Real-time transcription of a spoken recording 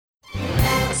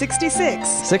66.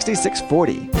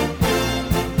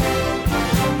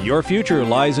 6640. Your future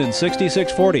lies in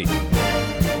 6640.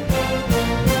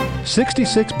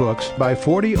 66 books by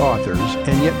 40 authors,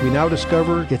 and yet we now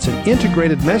discover it's an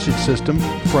integrated message system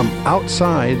from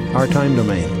outside our time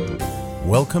domain.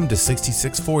 Welcome to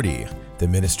 6640, the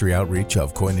ministry outreach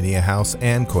of Koinonia House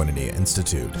and Koinonia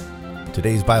Institute.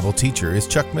 Today's Bible teacher is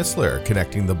Chuck Missler,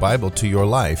 connecting the Bible to your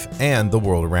life and the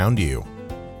world around you.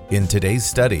 In today's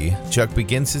study, Chuck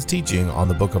begins his teaching on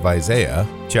the book of Isaiah,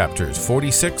 chapters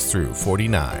 46 through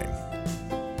 49.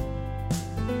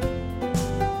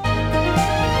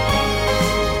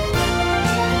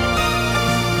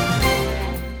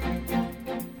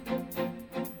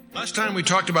 Last time we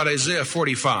talked about Isaiah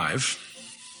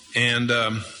 45, and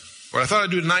what I thought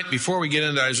I'd do tonight before we get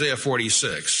into Isaiah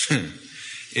 46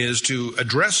 is to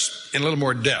address in a little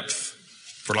more depth,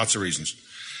 for lots of reasons,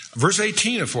 verse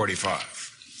 18 of 45.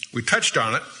 We touched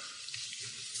on it,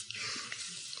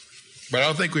 but I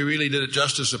don't think we really did it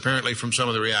justice, apparently, from some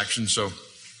of the reactions, so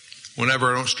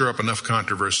whenever I don't stir up enough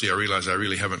controversy, I realize I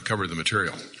really haven't covered the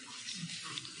material.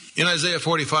 In Isaiah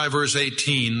 45, verse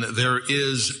 18, there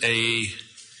is a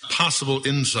possible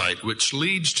insight which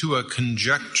leads to a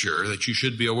conjecture that you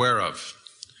should be aware of.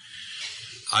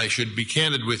 I should be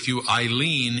candid with you. I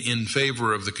lean in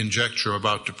favor of the conjecture I'm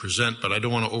about to present, but I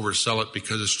don't want to oversell it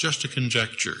because it's just a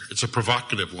conjecture. It's a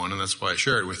provocative one, and that's why I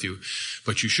share it with you.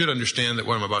 But you should understand that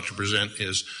what I'm about to present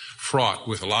is fraught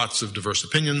with lots of diverse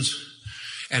opinions,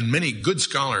 and many good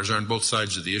scholars are on both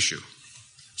sides of the issue.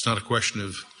 It's not a question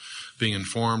of being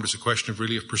informed. It's a question of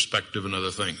really of perspective and other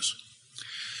things.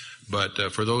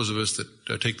 But for those of us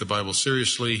that take the Bible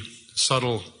seriously,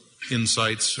 subtle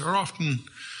insights are often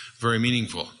very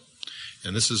meaningful.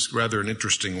 And this is rather an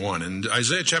interesting one. In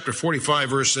Isaiah chapter 45,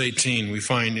 verse 18, we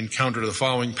encounter the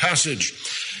following passage.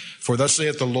 For thus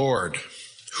saith the Lord,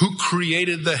 who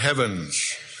created the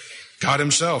heavens? God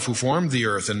himself, who formed the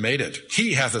earth and made it.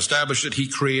 He hath established it. He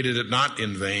created it not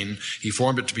in vain. He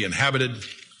formed it to be inhabited.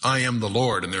 I am the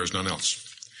Lord, and there is none else.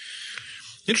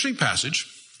 Interesting passage.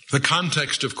 The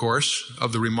context, of course,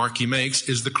 of the remark he makes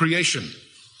is the creation.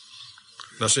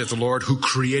 Thus saith the Lord, who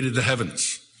created the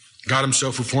heavens. God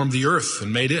himself who formed the earth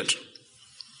and made it,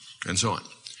 and so on.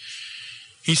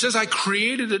 He says, I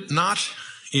created it not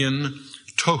in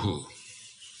tohu,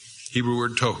 Hebrew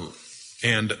word tohu.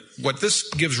 And what this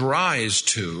gives rise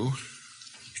to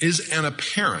is an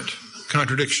apparent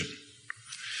contradiction.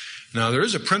 Now, there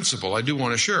is a principle I do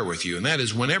want to share with you, and that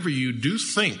is whenever you do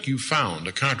think you found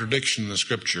a contradiction in the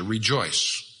Scripture,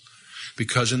 rejoice,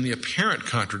 because in the apparent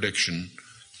contradiction,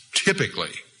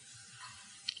 typically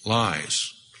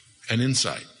lies an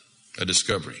insight, a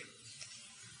discovery.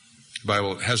 The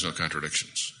Bible has no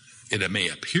contradictions. It may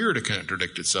appear to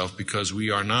contradict itself because we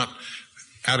are not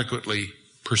adequately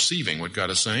perceiving what God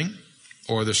is saying,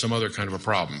 or there's some other kind of a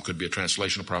problem. Could be a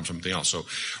translational problem, something else. So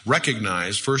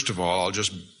recognize, first of all, I'll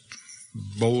just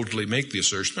boldly make the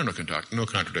assertion, there are no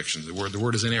contradictions. The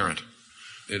word is inerrant.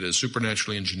 It is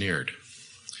supernaturally engineered.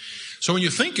 So when you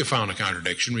think you found a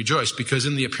contradiction, rejoice, because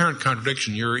in the apparent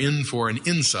contradiction, you're in for an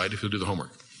insight if you'll do the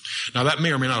homework. Now, that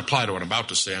may or may not apply to what I'm about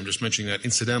to say. I'm just mentioning that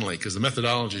incidentally because the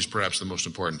methodology is perhaps the most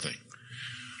important thing.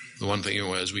 The one thing,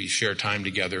 as we share time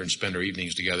together and spend our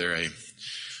evenings together,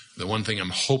 the one thing I'm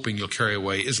hoping you'll carry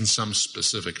away isn't some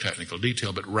specific technical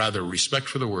detail, but rather respect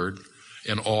for the Word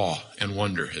and awe and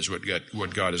wonder is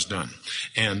what God has done.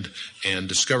 And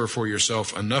discover for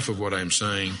yourself enough of what I'm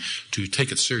saying to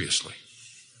take it seriously.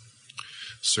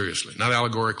 Seriously. Not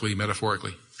allegorically,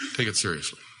 metaphorically. Take it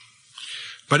seriously.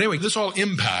 But anyway, this all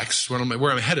impacts where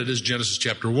I'm headed is Genesis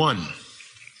chapter 1.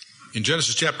 In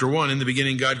Genesis chapter 1, in the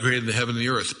beginning, God created the heaven and the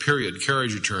earth. Period.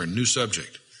 Carriage return. New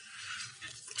subject.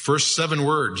 First 7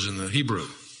 words in the Hebrew.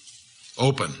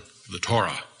 Open. The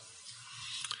Torah.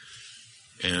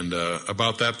 And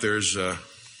about that, there's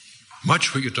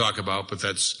much we could talk about, but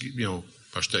that's,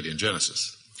 our study in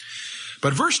Genesis.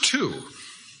 But verse 2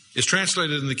 is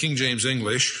translated in the King James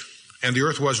English, and the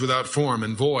earth was without form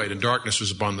and void, and darkness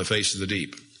was upon the face of the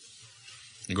deep.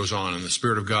 It goes on, and the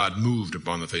Spirit of God moved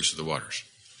upon the face of the waters.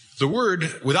 The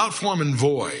word without form and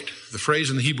void, the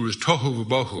phrase in the Hebrew is tohu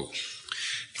v'bohu.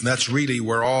 And that's really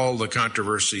where all the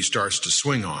controversy starts to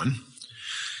swing on,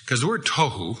 because the word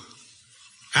tohu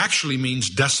actually means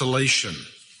desolation.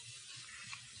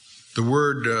 The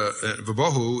word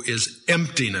v'bohu is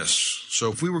emptiness.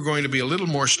 So if we were going to be a little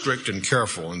more strict and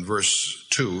careful in verse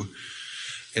 2,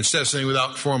 instead of saying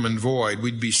without form and void,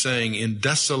 we'd be saying in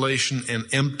desolation and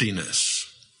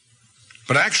emptiness.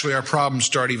 But actually our problems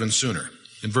start even sooner.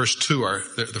 In verse 2,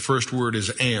 the first word is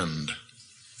and.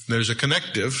 There's a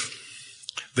connective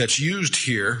that's used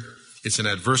here It's an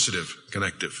adversative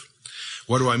connective.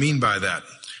 What do I mean by that?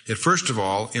 It first of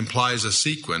all implies a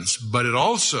sequence, but it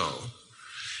also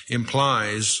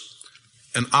implies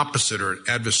an opposite or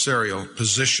adversarial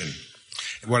position.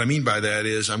 What I mean by that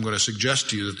is I'm going to suggest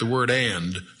to you that the word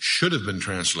and should have been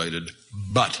translated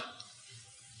but.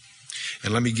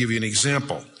 And let me give you an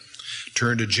example.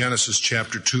 Turn to Genesis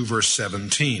chapter 2, verse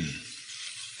 17.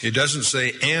 It doesn't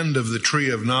say, and of the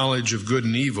tree of knowledge of good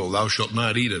and evil, thou shalt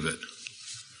not eat of it.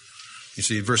 You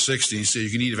see, in verse 16, you say you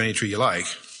can eat of any tree you like,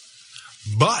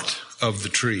 but of the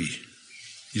tree.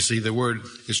 You see, the word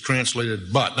is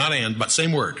translated but, not and, but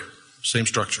same word, same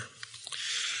structure.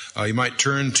 You might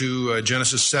turn to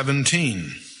Genesis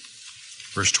 17,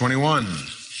 verse 21.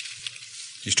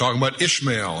 He's talking about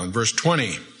Ishmael in verse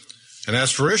 20. And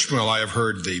as for Ishmael, I have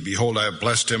heard thee. Behold, I have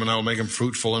blessed him, and I will make him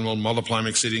fruitful, and will multiply him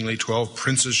exceedingly. 12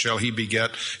 princes shall he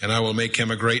beget, and I will make him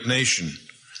a great nation.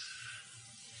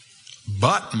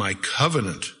 But my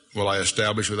covenant will I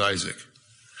establish with Isaac.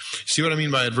 See what I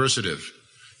mean by adversative?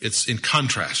 It's in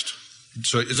contrast.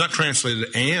 So it's not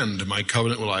translated, and my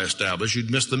covenant will I establish.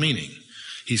 You'd miss the meaning.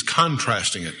 He's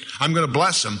contrasting it. I'm going to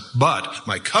bless him, but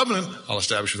my covenant I'll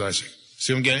establish with Isaac.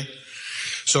 See what I'm getting?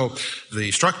 So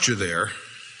the structure there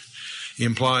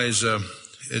implies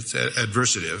it's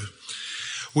adversative.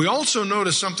 We also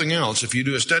notice something else if you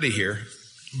do a study here.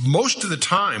 Most of the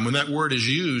time when that word is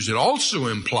used, it also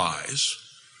implies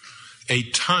a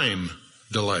time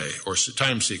delay or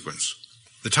time sequence.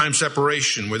 The time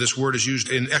separation where this word is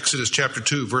used in Exodus chapter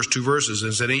 2, verse 2 verses,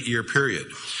 is an 8-year period.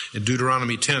 In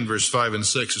Deuteronomy 10, verse 5 and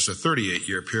 6, it's a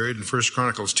 38-year period. In 1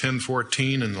 Chronicles 10,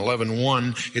 14 and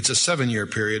 11:1, it's a 7-year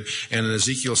period. And in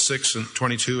Ezekiel 6 and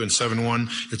 22 and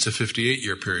 7:1, it's a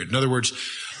 58-year period. In other words,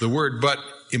 the word but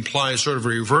implies sort of a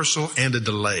reversal and a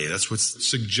delay. That's what's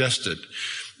suggested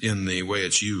in the way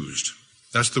it's used.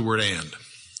 That's the word and.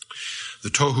 The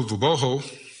tohu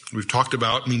vabohu we've talked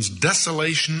about means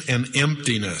desolation and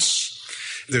emptiness.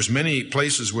 There's many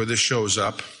places where this shows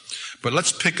up, but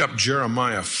let's pick up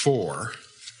Jeremiah 4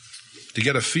 to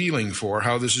get a feeling for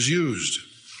how this is used.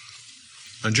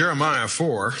 On Jeremiah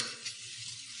 4,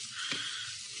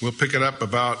 we'll pick it up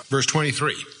about verse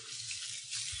 23.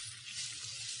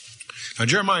 Now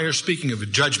Jeremiah is speaking of a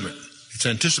judgment. It's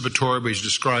anticipatory, but he's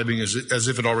describing as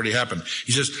if it already happened.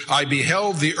 He says, I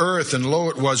beheld the earth, and lo,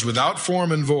 it was without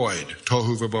form and void,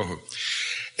 tohu vabohu.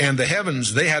 And the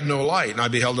heavens, they had no light. And I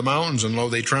beheld the mountains, and lo,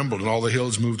 they trembled, and all the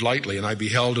hills moved lightly. And I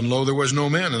beheld, and lo, there was no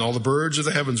man, and all the birds of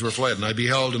the heavens were fled. And I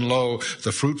beheld, and lo,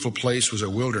 the fruitful place was a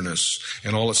wilderness,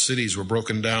 and all its cities were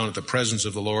broken down at the presence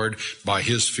of the Lord by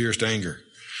his fierce anger.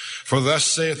 For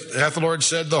thus hath the Lord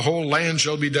said, the whole land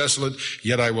shall be desolate,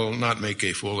 yet I will not make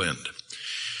a full end.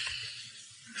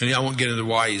 And I won't get into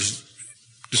why he's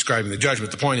describing the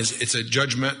judgment. The point is, it's a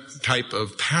judgment type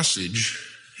of passage,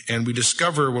 and we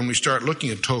discover when we start looking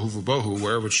at tohu vabohu,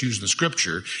 wherever it's used in the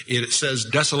scripture, it says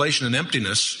desolation and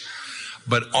emptiness,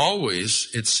 but always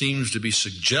it seems to be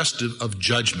suggestive of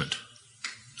judgment.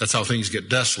 That's how things get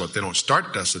desolate. They don't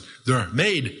start desolate. They're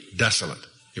made desolate.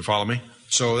 You follow me?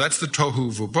 So that's the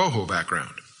tohu vabohu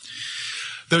background.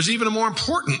 There's even a more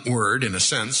important word, in a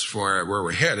sense, for where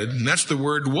we're headed, and that's the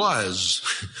word was.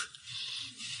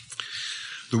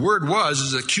 The word was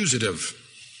is accusative.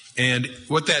 And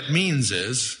what that means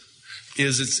is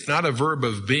it's not a verb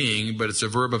of being, but it's a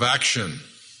verb of action.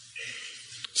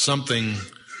 It's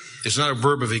not a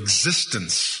verb of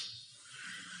existence.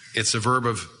 It's a verb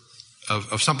of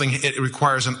something. It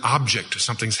requires an object.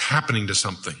 Something's happening to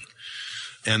something.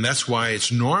 And that's why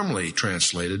it's normally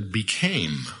translated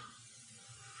became.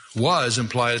 Was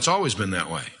implied it's always been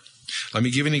that way. Let me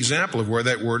give you an example of where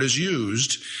that word is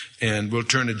used, and we'll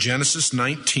turn to Genesis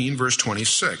 19, verse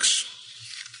 26.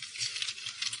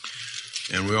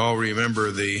 And we all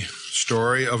remember the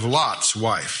story of Lot's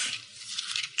wife.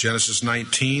 Genesis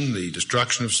 19, the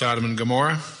destruction of Sodom and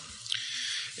Gomorrah.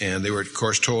 And they were, of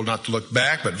course, told not to look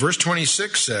back. But verse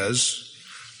 26 says,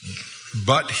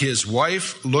 but his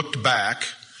wife looked back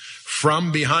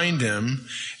from behind him,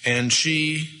 and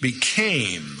she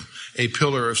became a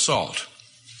pillar of salt.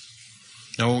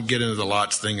 Now, I won't get into the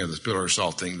Lot's thing or the pillar of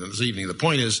salt thing this evening. The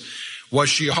point is, was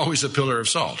she always a pillar of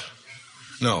salt?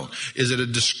 No. Is it a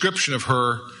description of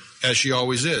her as she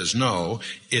always is? No.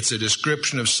 It's a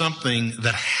description of something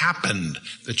that happened,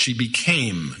 that she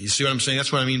became. You see what I'm saying?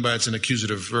 That's what I mean by it's an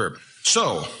accusative verb.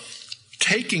 So,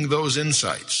 taking those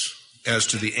insights as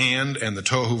to the and the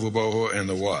tohu vabohu and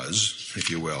the was, if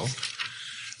you will,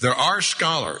 there are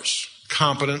scholars,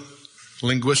 competent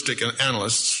linguistic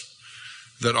analysts,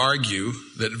 that argue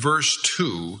that verse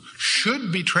 2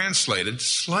 should be translated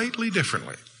slightly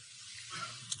differently.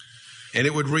 And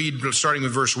it would read, starting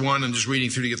with verse 1 and just reading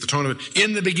through to get the tone of it.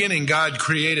 In the beginning, God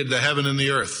created the heaven and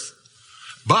the earth.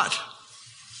 But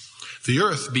the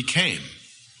earth became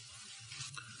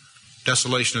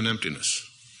desolation and emptiness.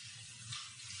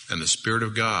 And the Spirit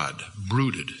of God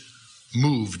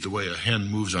moved the way a hen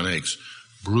moves on eggs,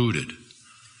 brooded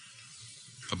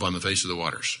upon the face of the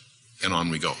waters. And on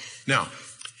we go. Now,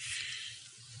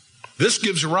 this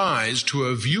gives rise to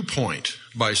a viewpoint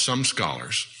by some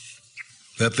scholars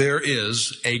that there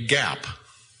is a gap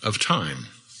of time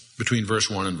between verse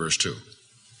 1 and verse 2.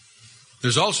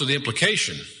 There's also the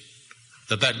implication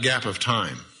that that gap of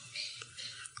time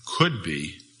could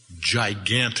be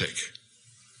gigantic.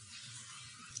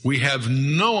 We have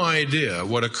no idea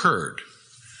what occurred.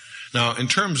 Now, in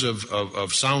terms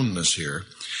of soundness here,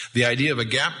 the idea of a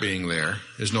gap being there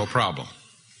is no problem.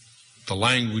 The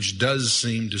language does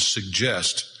seem to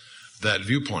suggest that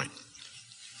viewpoint.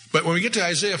 But when we get to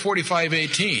Isaiah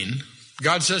 45:18,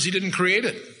 God says he didn't create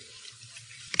it.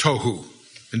 Tohu,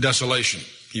 in desolation.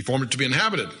 He formed it to be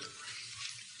inhabited.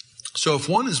 So if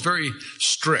one is very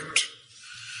strict,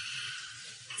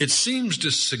 it seems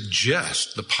to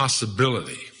suggest the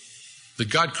possibility that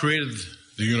God created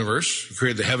the universe, he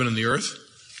created the heaven and the earth,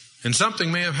 and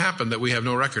something may have happened that we have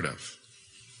no record of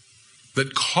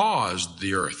that caused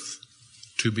the earth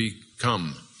to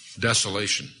become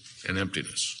desolation and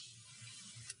emptiness.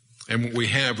 And what we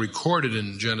have recorded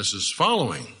in Genesis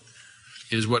following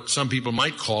is what some people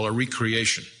might call a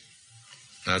recreation.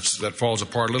 That falls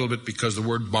apart a little bit because the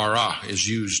word bara is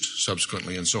used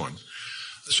subsequently and so on.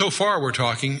 So far we're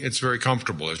talking, it's very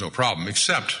comfortable, there's no problem,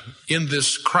 except in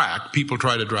this crack, people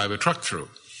try to drive a truck through.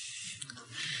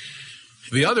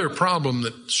 The other problem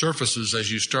that surfaces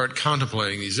as you start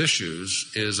contemplating these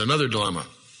issues is another dilemma.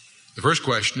 The first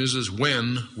question is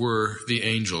when were the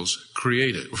angels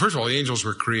created? Well, first of all, the angels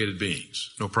were created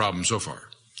beings. No problem so far.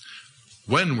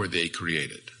 When were they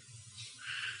created?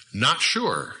 Not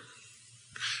sure.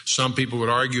 Some people would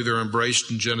argue they're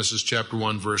embraced in Genesis chapter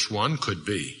 1, verse 1. Could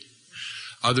be.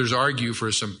 Others argue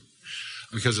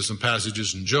because of some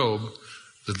passages in Job,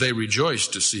 that they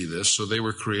rejoiced to see this, so they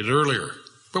were created earlier.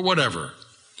 But whatever.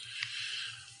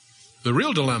 The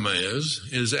real dilemma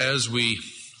is as we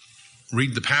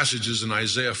read the passages in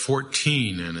Isaiah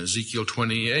 14 and Ezekiel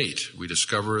 28, we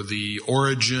discover the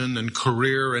origin and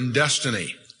career and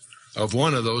destiny of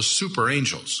one of those super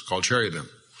angels called cherubim.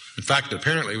 In fact,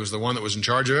 apparently it was the one that was in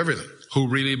charge of everything. Who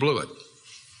really blew it?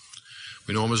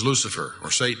 We know him as Lucifer or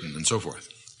Satan and so forth.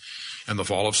 And the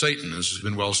fall of Satan has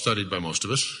been well studied by most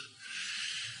of us.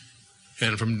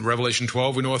 And from Revelation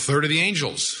 12, we know a third of the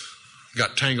angels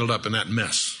got tangled up in that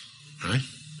mess. Right?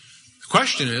 The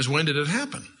question is, when did it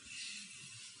happen?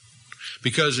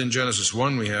 Because in Genesis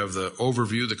 1, we have the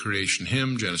overview, the creation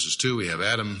hymn. Genesis 2, we have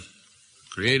Adam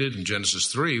created. In Genesis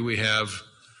 3, we have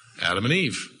Adam and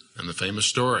Eve and the famous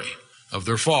story of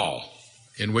their fall,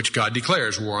 in which God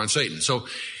declares war on Satan. So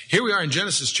here we are in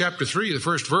Genesis chapter 3, the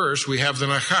first verse, we have the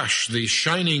Nachash, the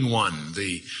shining one,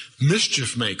 the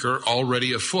mischief maker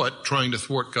already afoot, trying to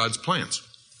thwart God's plans.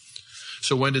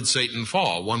 So when did Satan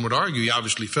fall? One would argue he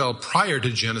obviously fell prior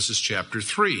to Genesis chapter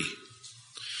 3.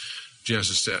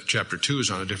 Genesis chapter 2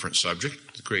 is on a different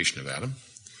subject, the creation of Adam.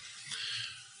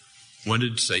 When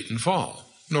did Satan fall?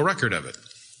 No record of it.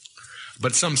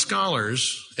 But some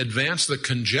scholars advance the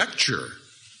conjecture,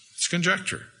 it's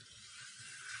conjecture,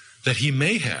 that he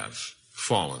may have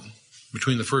fallen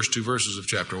between the first two verses of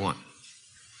chapter 1.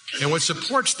 And what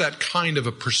supports that kind of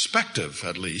a perspective,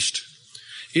 at least,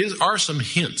 are some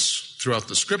hints throughout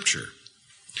the scripture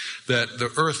that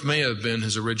the earth may have been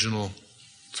his original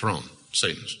throne,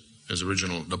 Satan's, his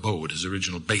original abode, his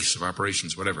original base of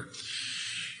operations, whatever.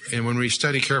 And when we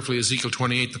study carefully Ezekiel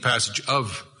 28, the passage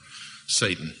of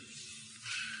Satan,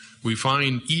 we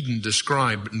find Eden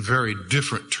described in very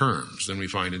different terms than we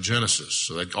find in Genesis.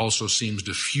 So that also seems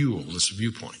to fuel this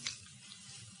viewpoint.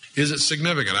 Is it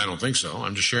significant? I don't think so.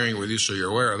 I'm just sharing it with you so you're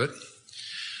aware of it.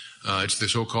 It's the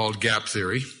so-called gap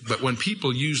theory. But when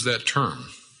people use that term,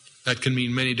 that can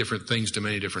mean many different things to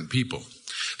many different people.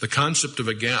 The concept of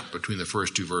a gap between the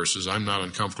first two verses, I'm not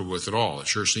uncomfortable with at all. It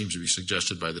sure seems to be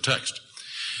suggested by the text.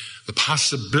 The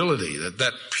possibility that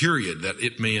that period that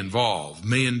it may involve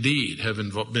may indeed have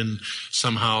been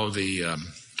somehow the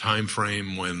time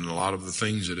frame when a lot of the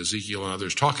things that Ezekiel and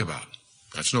others talk about.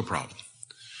 That's no problem.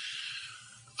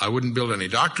 I wouldn't build any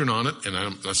doctrine on it, and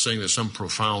I'm not saying there's some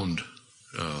profound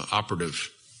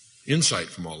operative insight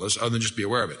from all this, other than just be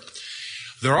aware of it.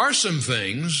 There are some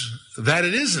things that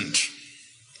it isn't.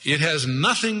 It has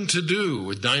nothing to do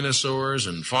with dinosaurs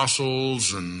and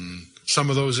fossils and some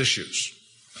of those issues.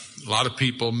 A lot of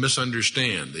people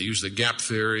misunderstand. They use the gap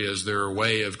theory as their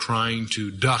way of trying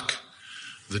to duck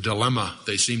the dilemma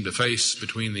they seem to face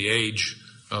between the age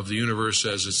of the universe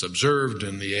as it's observed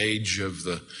and the age of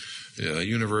the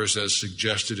universe as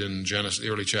suggested in the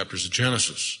early chapters of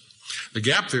Genesis. The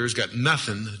gap theory has got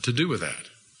nothing to do with that.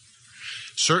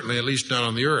 Certainly, at least not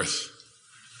on the earth.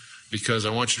 Because I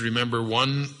want you to remember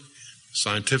one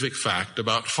scientific fact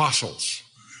about fossils.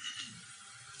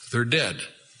 They're dead.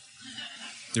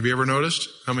 Have you ever noticed?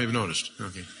 How many have noticed?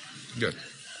 Okay, good.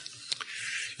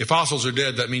 If fossils are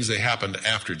dead, that means they happened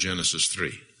after Genesis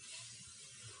 3.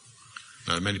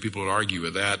 Now, many people would argue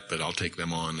with that, but I'll take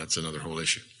them on. That's another whole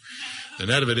issue. The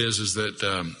net of it is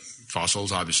that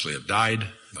fossils obviously have died.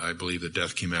 I believe that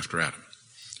death came after Adam.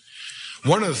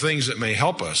 One of the things that may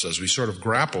help us as we sort of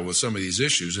grapple with some of these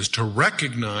issues is to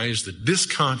recognize the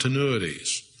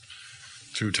discontinuities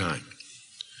through time.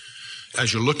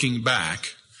 As you're looking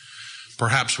back,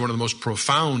 perhaps one of the most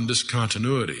profound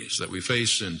discontinuities that we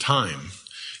face in time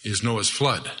is Noah's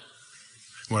flood.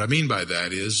 What I mean by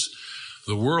that is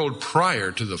the world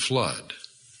prior to the flood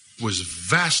was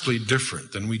vastly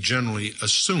different than we generally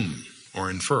assume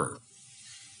or infer.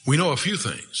 We know a few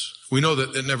things. We know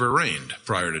that it never rained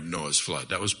prior to Noah's flood.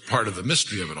 That was part of the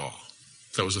mystery of it all.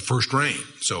 That was the first rain.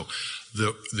 So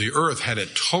the earth had a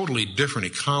totally different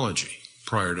ecology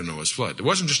prior to Noah's flood. There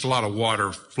wasn't just a lot of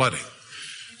water flooding.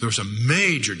 There were some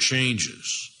major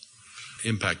changes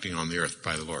impacting on the earth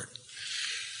by the Lord.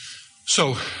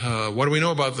 So what do we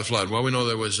know about the flood? Well, we know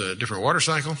there was a different water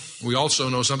cycle. We also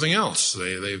know something else.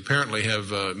 They apparently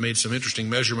have made some interesting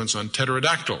measurements on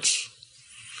pterodactyls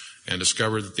and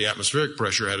discovered that the atmospheric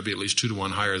pressure had to be at least 2 to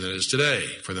 1 higher than it is today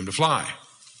for them to fly,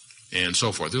 and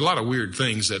so forth. There's a lot of weird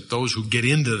things that those who get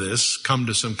into this come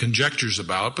to some conjectures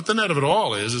about, but the net of it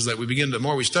all is that the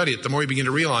more we study it, the more we begin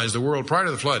to realize the world prior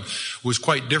to the flood was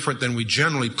quite different than we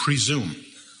generally presume.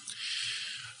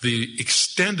 The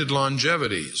extended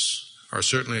longevities are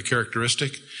certainly a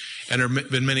characteristic, and there have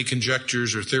been many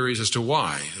conjectures or theories as to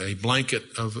why. A blanket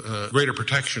of greater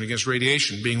protection against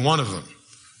radiation being one of them,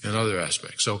 and other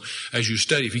aspects. So as you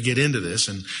study, if you get into this,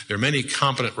 and there are many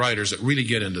competent writers that really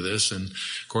get into this, and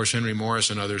of course Henry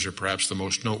Morris and others are perhaps the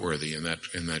most noteworthy in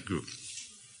that group.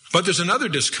 But there's another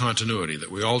discontinuity that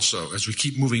we also, as we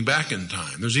keep moving back in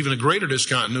time, there's even a greater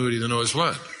discontinuity than Noah's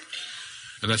flood,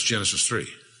 and that's Genesis 3.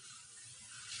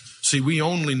 See, we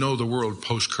only know the world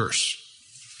post-curse.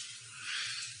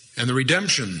 And the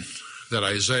redemption that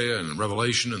Isaiah and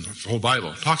Revelation and the whole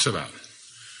Bible talks about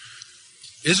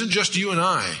isn't just you and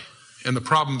I and the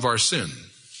problem of our sin.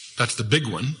 That's the big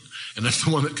one, and that's the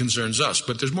one that concerns us.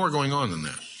 But there's more going on than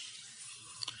that.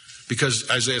 Because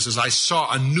Isaiah says, I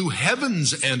saw a new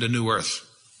heavens and a new earth.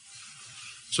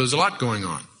 So there's a lot going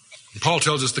on. And Paul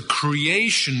tells us the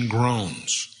creation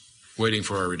groans, waiting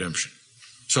for our redemption.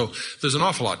 So there's an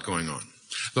awful lot going on.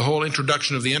 The whole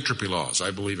introduction of the entropy laws, I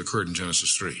believe, occurred in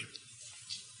Genesis 3.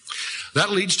 That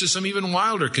leads to some even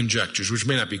wilder conjectures, which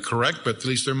may not be correct, but at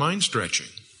least they're mind-stretching.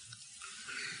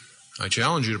 I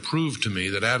challenge you to prove to me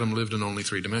that Adam lived in only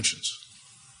 3 dimensions.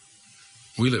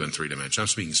 We live in 3 dimensions. I'm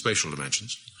speaking spatial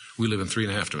dimensions. We live in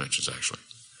 3.5 dimensions, actually.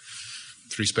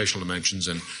 3 spatial dimensions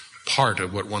and part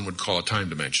of what one would call a time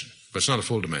dimension. But it's not a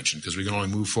full dimension because we can only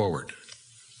move forward.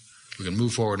 We can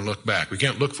move forward and look back. We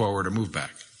can't look forward or move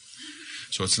back.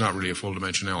 So it's not really a full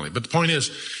dimensionality. But the point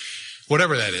is,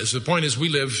 whatever that is, the point is we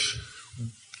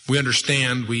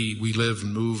understand, we live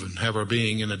and move and have our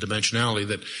being in a dimensionality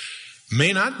that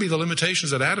may not be the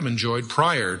limitations that Adam enjoyed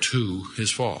prior to his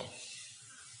fall.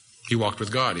 He walked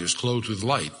with God. He was clothed with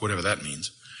light, whatever that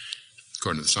means,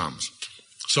 according to the Psalms.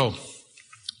 So,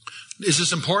 is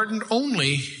this important?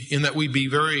 Only in that we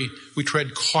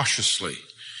tread cautiously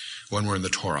when we're in the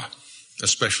Torah,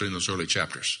 especially in those early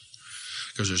chapters,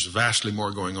 because there's vastly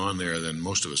more going on there than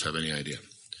most of us have any idea.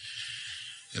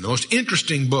 And the most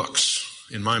interesting books,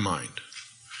 in my mind,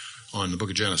 on the book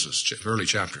of Genesis, early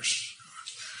chapters,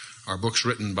 are books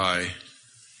written by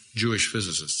Jewish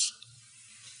physicists,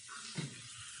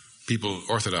 people,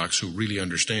 Orthodox, who really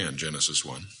understand Genesis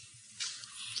 1,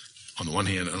 on the one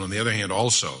hand, and on the other hand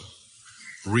also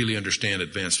really understand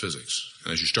advanced physics.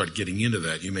 And as you start getting into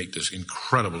that, you make this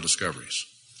incredible discoveries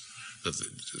that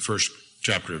the first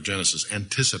chapter of Genesis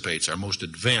anticipates our most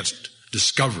advanced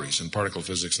discoveries in particle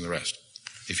physics and the rest,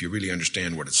 if you really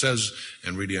understand what it says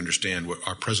and really understand what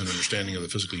our present understanding of the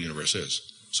physical universe is.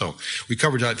 So we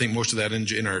covered, I think, most of that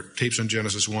in our tapes on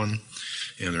Genesis 1,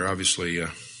 and they're obviously,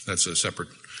 that's a separate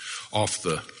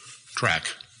off-the-track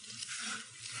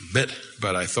bit,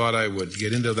 but I thought I would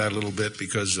get into that a little bit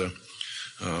because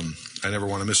I never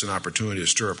want to miss an opportunity to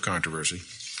stir up controversy.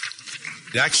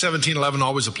 The Acts 17:11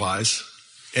 always applies.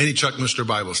 Any Chuck Missler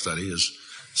Bible study is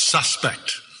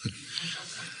suspect.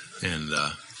 And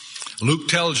Luke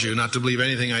tells you not to believe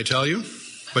anything I tell you,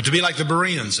 but to be like the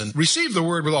Bereans and receive the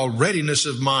word with all readiness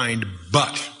of mind,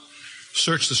 but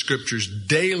search the scriptures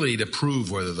daily to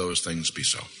prove whether those things be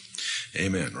so.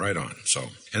 Amen. Right on.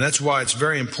 And that's why it's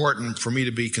very important for me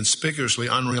to be conspicuously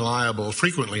unreliable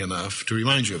frequently enough to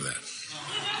remind you of that.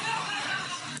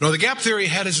 The gap theory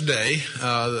had its day.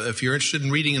 If you're interested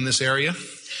in reading in this area,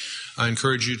 I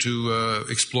encourage you to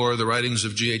explore the writings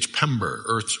of G.H. Pember,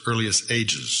 Earth's Earliest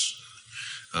Ages.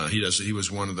 He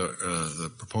was one of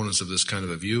the proponents of this kind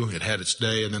of a view. It had its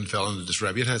day and then fell into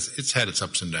disrepute. It's had its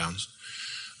ups and downs.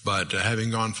 But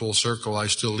having gone full circle, I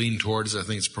still lean towards it. I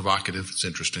think it's provocative. It's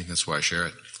interesting. That's why I share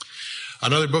it.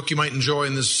 Another book you might enjoy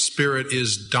in this spirit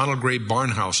is Donald Gray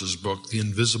Barnhouse's book, The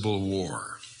Invisible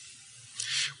War,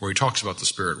 where he talks about the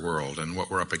spirit world and what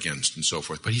we're up against and so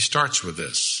forth. But he starts with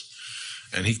this.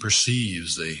 And he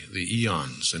perceives the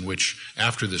eons in which,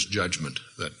 after this judgment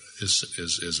that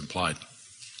is implied,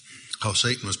 how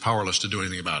Satan was powerless to do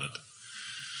anything about it.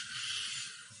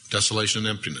 Desolation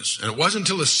and emptiness. And it wasn't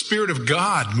until the Spirit of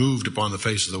God moved upon the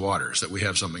face of the waters that we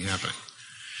have something happening.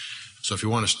 So if you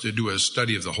want to do a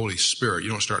study of the Holy Spirit, you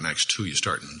don't start in Acts 2, you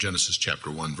start in Genesis chapter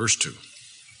 1, verse 2.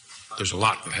 There's a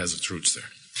lot that has its roots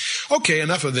there. Okay,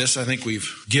 enough of this. I think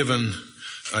we've given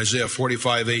Isaiah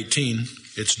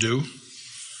 45:18 its due.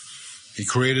 He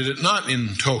created it not in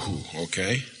tohu,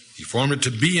 okay? He formed it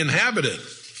to be inhabited.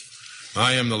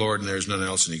 I am the Lord and there's none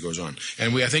else, and he goes on.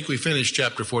 And I think we finished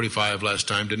chapter 45 last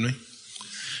time, didn't we?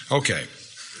 Okay.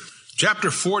 Chapter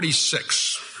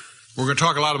 46. We're going to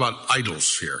talk a lot about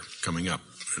idols here coming up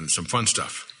and some fun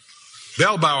stuff.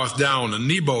 Bel boweth down and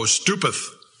Nebo stoopeth.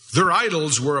 Their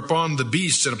idols were upon the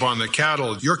beasts and upon the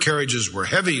cattle. Your carriages were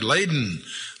heavy laden.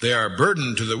 They are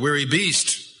burdened to the weary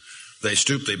beast. They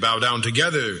stoop, they bow down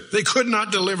together. They could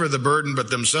not deliver the burden, but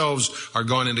themselves are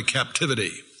gone into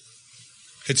captivity.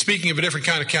 It's speaking of a different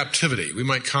kind of captivity. We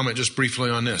might comment just briefly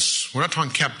on this. We're not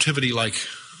talking captivity like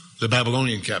the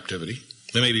Babylonian captivity.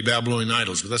 There may be Babylonian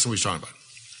idols, but that's not what he's talking about.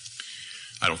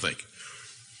 I don't think.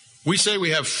 We say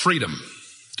we have freedom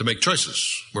to make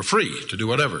choices. We're free to do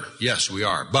whatever. Yes, we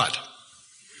are. But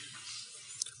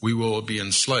we will be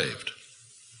enslaved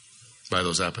by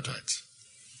those appetites.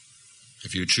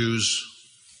 If you choose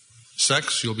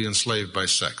sex, you'll be enslaved by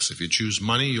sex. If you choose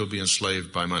money, you'll be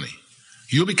enslaved by money.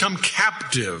 You'll become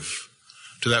captive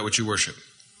to that which you worship.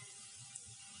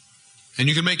 And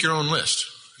you can make your own list.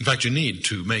 In fact, you need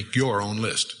to make your own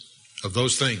list of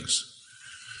those things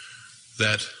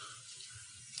that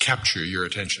capture your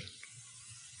attention.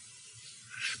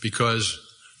 Because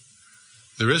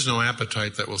there is no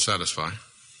appetite that will satisfy.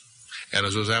 And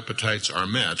as those appetites are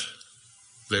met,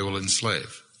 they will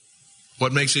enslave.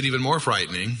 What makes it even more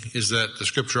frightening is that the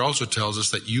scripture also tells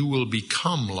us that you will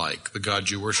become like the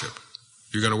God you worship.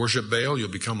 You're going to worship Baal, you'll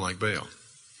become like Baal.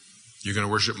 You're going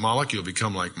to worship Moloch, you'll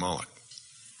become like Moloch.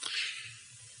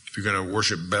 If you're going to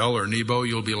worship Bel or Nebo,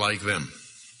 you'll be like them.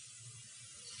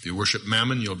 If you worship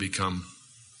Mammon, you'll become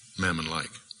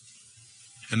Mammon-like.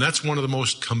 And that's one of the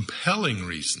most compelling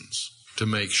reasons to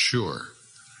make sure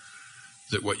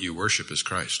that what you worship is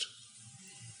Christ,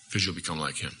 because you'll become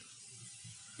like him.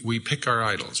 We pick our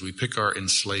idols. We pick our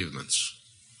enslavements.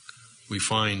 We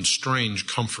find strange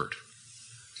comfort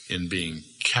in being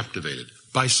captivated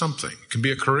by something. It can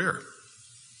be a career.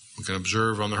 We can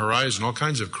observe on the horizon all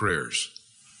kinds of careers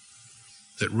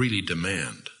that really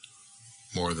demand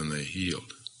more than they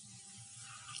yield.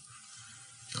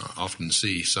 I often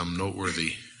see some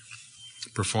noteworthy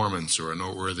performance or a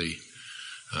noteworthy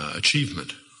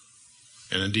achievement.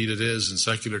 And indeed it is in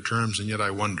secular terms, and yet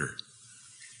I wonder,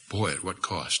 boy, at what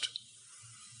cost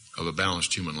of a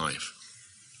balanced human life?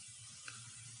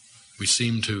 We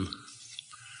seem to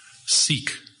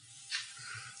seek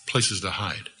places to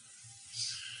hide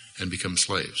and become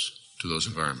slaves to those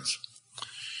environments.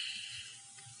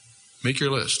 Make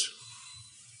your list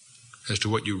as to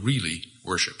what you really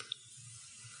worship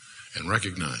and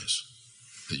recognize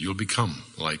that you'll become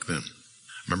like them.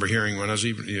 I remember hearing when I was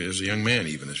as a young man,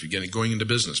 even as you're going into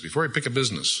business, before you pick a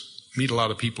business, meet a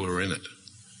lot of people who are in it,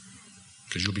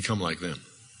 because you'll become like them.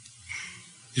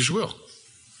 You just will.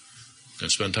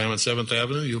 And spend time on 7th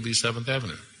Avenue, you'll be 7th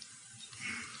Avenue.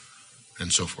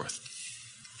 And so forth.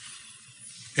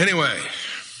 Anyway,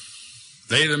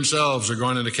 they themselves are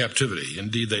going into captivity.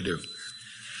 Indeed they do.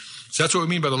 So that's what we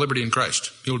mean by the liberty in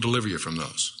Christ. He'll deliver you from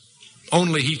those.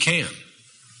 Only he can.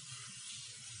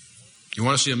 You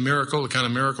want to see a miracle? The kind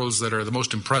of miracles that are the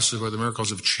most impressive are the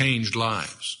miracles of changed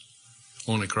lives.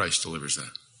 Only Christ delivers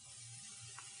that.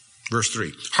 Verse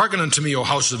 3. Hearken unto me, O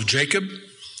house of Jacob,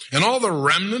 And all the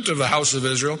remnant of the house of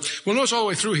Israel. Well, notice all the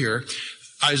way through here,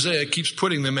 Isaiah keeps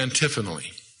putting them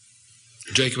antiphonally.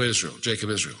 Jacob, Israel, Jacob,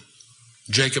 Israel.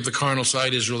 Jacob, the carnal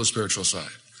side, Israel, the spiritual side.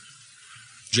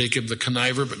 Jacob, the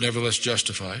conniver, but nevertheless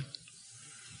justified.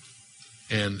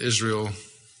 And Israel,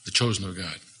 the chosen of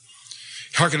God.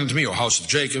 Hearken unto me, O house of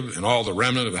Jacob, and all the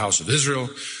remnant of the house of Israel,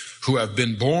 who have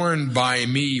been born by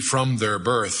me from their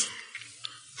birth,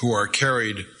 who are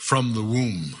carried from the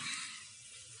womb.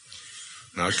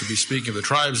 Now, it could be speaking of the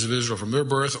tribes of Israel from their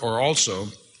birth, or also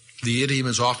the idiom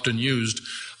is often used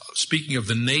speaking of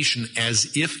the nation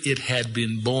as if it had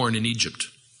been born in Egypt.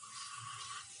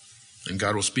 And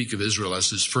God will speak of Israel as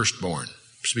his firstborn,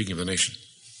 speaking of the nation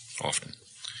often.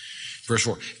 Verse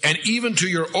 4, and even to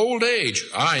your old age,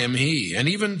 I am he, and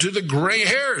even to the gray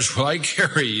hairs will I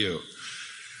carry you.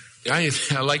 I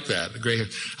like that, the gray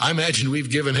hairs. I imagine we've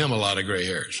given him a lot of gray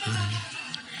hairs.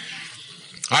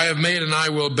 I have made and I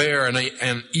will bear,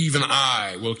 and even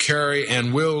I will carry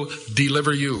and will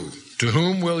deliver you. To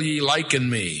whom will ye liken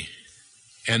me,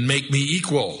 and make me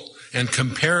equal, and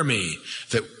compare me,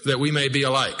 that we may be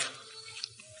alike?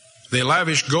 They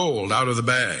lavish gold out of the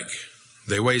bag.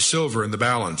 They weigh silver in the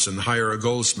balance, and hire a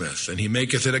goldsmith, and he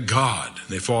maketh it a god.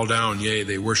 They fall down, yea,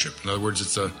 they worship. In other words,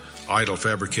 it's an idol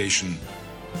fabrication.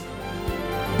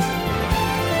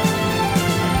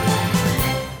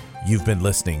 You've been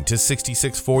listening to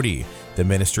 6640, the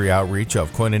ministry outreach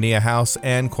of Koinonia House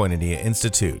and Koinonia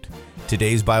Institute.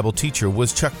 Today's Bible teacher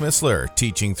was Chuck Missler,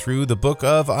 teaching through the book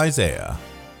of Isaiah.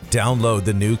 Download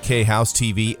the new K-House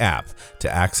TV app to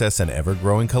access an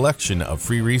ever-growing collection of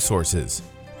free resources.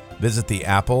 Visit the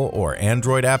Apple or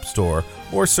Android App Store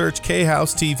or search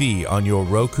K-House TV on your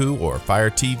Roku or Fire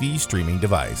TV streaming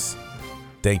device.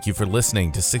 Thank you for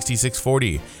listening to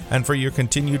 6640 and for your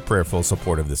continued prayerful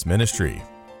support of this ministry.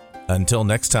 Until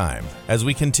next time, as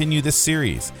we continue this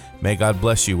series, may God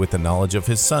bless you with the knowledge of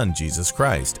His Son, Jesus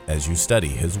Christ, as you study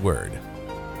His Word.